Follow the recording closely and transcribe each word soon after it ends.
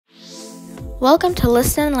Welcome to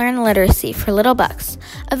Listen and Learn Literacy for Little Bucks,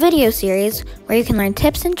 a video series where you can learn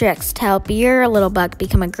tips and tricks to help your little buck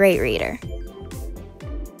become a great reader.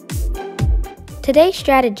 Today's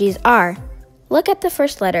strategies are: look at the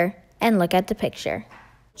first letter and look at the picture.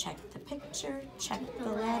 Check the picture, check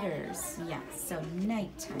the letters. Yeah, so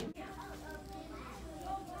nighttime.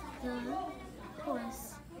 The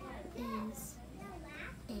horse is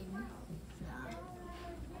in the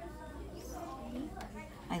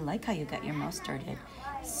I like how you got your mouth started.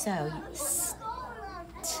 So,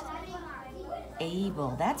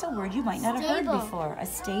 stable. That's a word you might not have heard before. A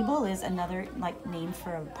stable is another name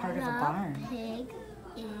for a part of a barn. Pig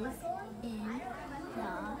is in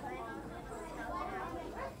the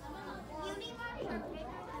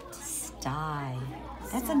Sty.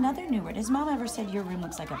 That's another new word. Has Mom ever said your room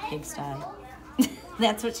looks like a pigsty?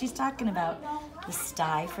 That's what she's talking about. The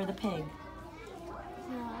sty for the pig.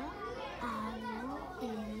 The owl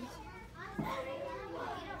is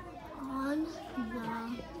on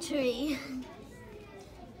the tree.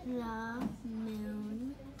 The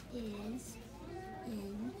moon is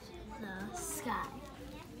in the sky.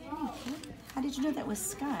 How did you know that was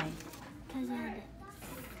sky? Because I had it.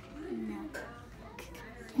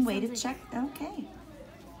 No. Way to check. Okay.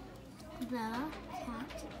 The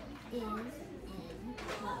cat is in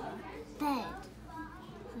the bed.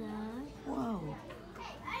 Whoa.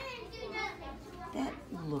 That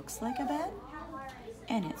looks like a bed,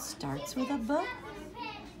 and it starts with a B.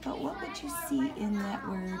 But what would you see in that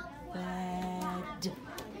word bed?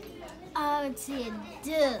 I would see a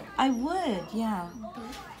D. I would, yeah.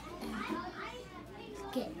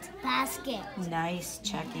 Basket. Nice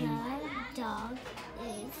checking. The dog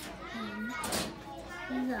is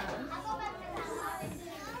in the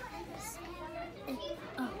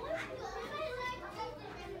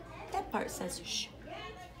That part says shh.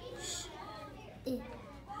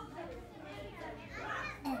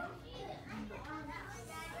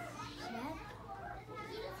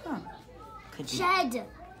 Huh. Could be. Shed.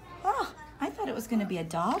 Oh, I thought it was going to be a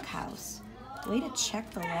doghouse. Way to check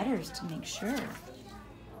the letters to make sure.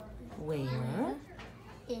 Where?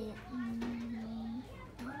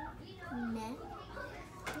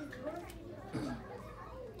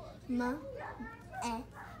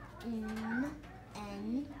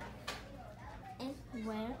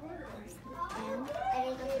 Where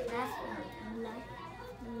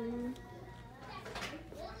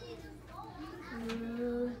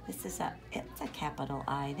is This is it's a capital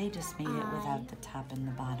I. They just made it without the top and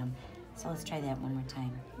the bottom. So let's try that one more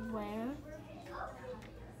time. Where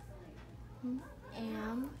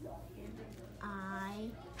am I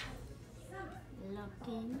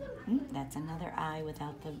looking? That's another I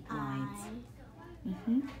without the lines.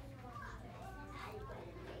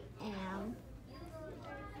 Am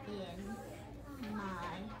in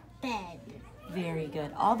my bed. Very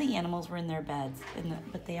good. All the animals were in their beds,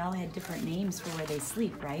 but they all had different names for where they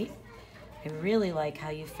sleep, right? I really like how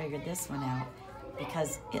you figured this one out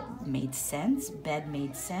because it made sense. Bed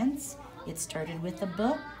made sense. It started with a B.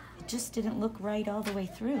 It just didn't look right all the way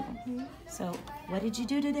through. So what did you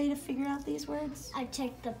do today to figure out these words? I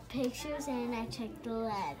checked the pictures and I checked the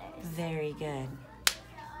letters. Very good.